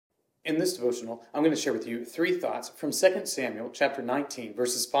In this devotional, I'm going to share with you three thoughts from 2 Samuel chapter 19,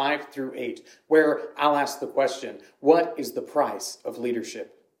 verses 5 through 8, where I'll ask the question, what is the price of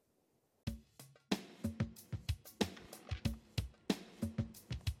leadership?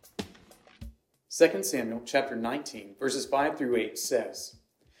 Second Samuel chapter 19, verses 5 through 8 says,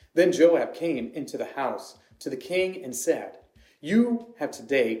 Then Joab came into the house to the king and said, You have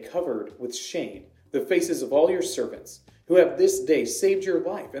today covered with shame the faces of all your servants, who have this day saved your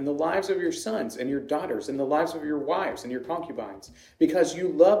life and the lives of your sons and your daughters and the lives of your wives and your concubines, because you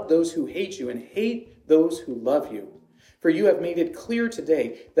love those who hate you and hate those who love you. For you have made it clear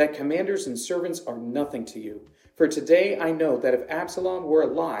today that commanders and servants are nothing to you. For today I know that if Absalom were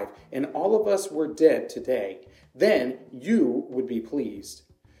alive and all of us were dead today, then you would be pleased.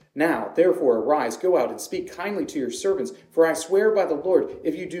 Now, therefore, arise, go out and speak kindly to your servants, for I swear by the Lord,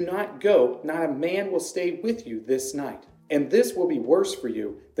 if you do not go, not a man will stay with you this night. And this will be worse for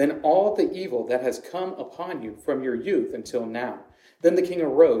you than all the evil that has come upon you from your youth until now. Then the king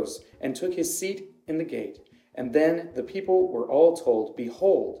arose and took his seat in the gate. And then the people were all told,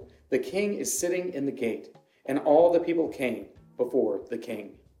 Behold, the king is sitting in the gate. And all the people came before the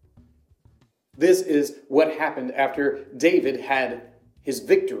king. This is what happened after David had his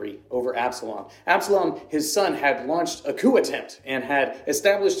victory over Absalom. Absalom, his son, had launched a coup attempt and had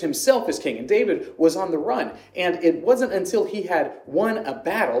established himself as king. And David was on the run. And it wasn't until he had won a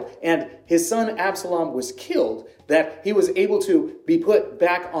battle and his son Absalom was killed that he was able to be put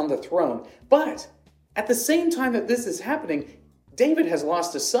back on the throne. But at the same time that this is happening, David has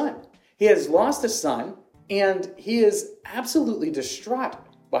lost a son. He has lost a son, and he is absolutely distraught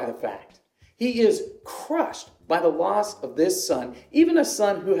by the fact. He is crushed by the loss of this son, even a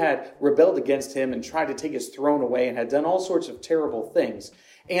son who had rebelled against him and tried to take his throne away and had done all sorts of terrible things.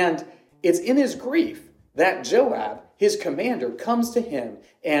 And it's in his grief that Joab, his commander, comes to him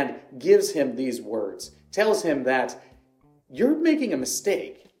and gives him these words, tells him that you're making a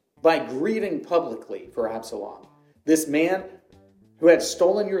mistake by grieving publicly for Absalom, this man who had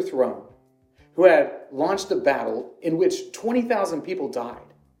stolen your throne, who had launched a battle in which 20,000 people died.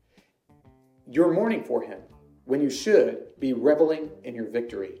 You're mourning for him when you should be reveling in your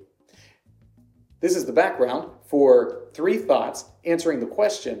victory. This is the background for three thoughts answering the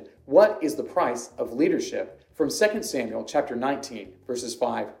question, what is the price of leadership, from 2 Samuel chapter 19, verses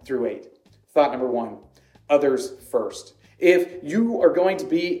 5 through 8. Thought number one, others first. If you are going to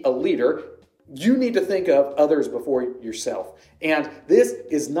be a leader, you need to think of others before yourself. And this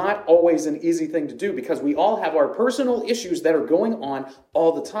is not always an easy thing to do because we all have our personal issues that are going on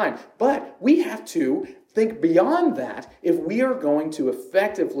all the time. But we have to think beyond that if we are going to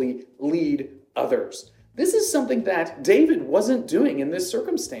effectively lead others. This is something that David wasn't doing in this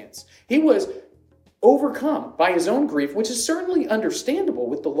circumstance. He was overcome by his own grief, which is certainly understandable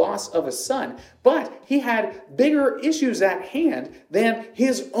with the loss of a son, but he had bigger issues at hand than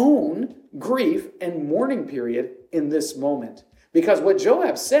his own grief and mourning period in this moment. Because what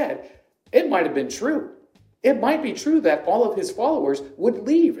Joab said, it might have been true. It might be true that all of his followers would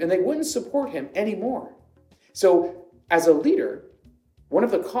leave and they wouldn't support him anymore. So as a leader, one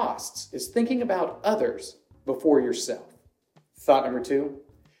of the costs is thinking about others before yourself. Thought number two,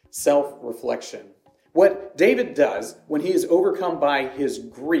 self-reflection. What David does when he is overcome by his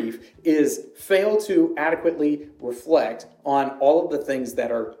grief is fail to adequately reflect on all of the things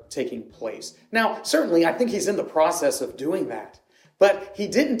that are taking place. Now, certainly, I think he's in the process of doing that. But he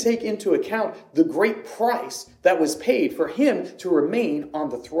didn't take into account the great price that was paid for him to remain on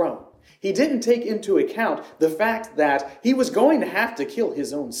the throne. He didn't take into account the fact that he was going to have to kill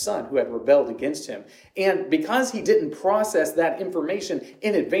his own son who had rebelled against him. And because he didn't process that information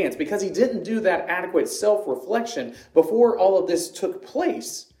in advance, because he didn't do that adequate self-reflection before all of this took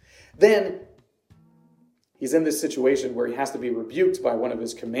place, then he's in this situation where he has to be rebuked by one of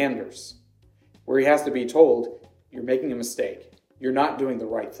his commanders, where he has to be told, you're making a mistake. You're not doing the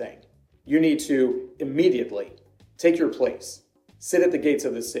right thing. You need to immediately take your place, sit at the gates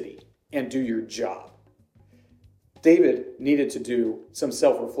of the city, and do your job. David needed to do some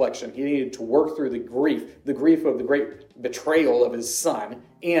self-reflection. He needed to work through the grief of the great betrayal of his son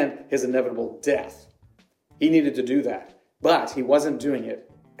and his inevitable death. He needed to do that, but he wasn't doing it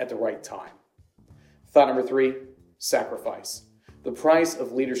at the right time. Thought number three, sacrifice. The price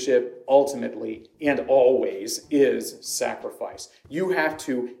of leadership ultimately and always is sacrifice. You have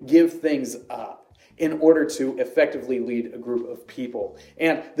to give things up in order to effectively lead a group of people.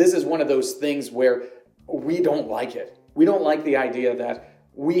 And this is one of those things where we don't like it. We don't like the idea that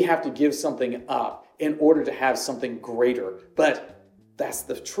we have to give something up in order to have something greater. But that's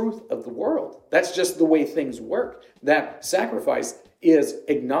the truth of the world. That's just the way things work. That sacrifice is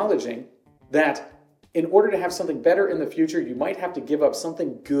acknowledging that in order to have something better in the future, you might have to give up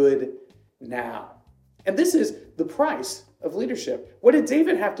something good now. And this is the price of leadership. What did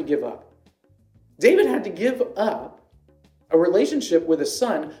David have to give up? David had to give up a relationship with a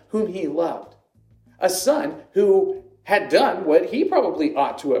son whom he loved. A son who had done what he probably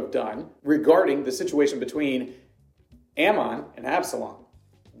ought to have done regarding the situation between Amnon and Absalom.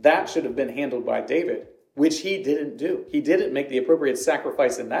 That should have been handled by David, which he didn't do. He didn't make the appropriate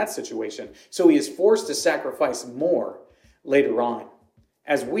sacrifice in that situation. So he is forced to sacrifice more later on.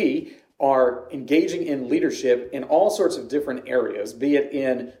 As we are engaging in leadership in all sorts of different areas, be it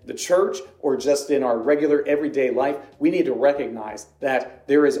in the church or just in our regular everyday life, we need to recognize that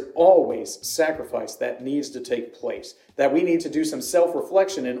there is always sacrifice that needs to take place, that we need to do some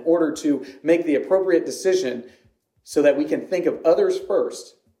self-reflection in order to make the appropriate decision so that we can think of others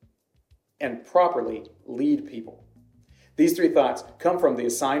first and properly lead people. These three thoughts come from the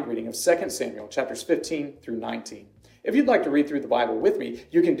assigned reading of 2 Samuel chapters 15 through 19. If you'd like to read through the Bible with me,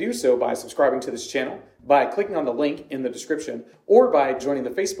 you can do so by subscribing to this channel, by clicking on the link in the description, or by joining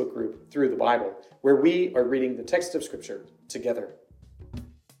the Facebook group Through the Bible, where we are reading the text of Scripture together.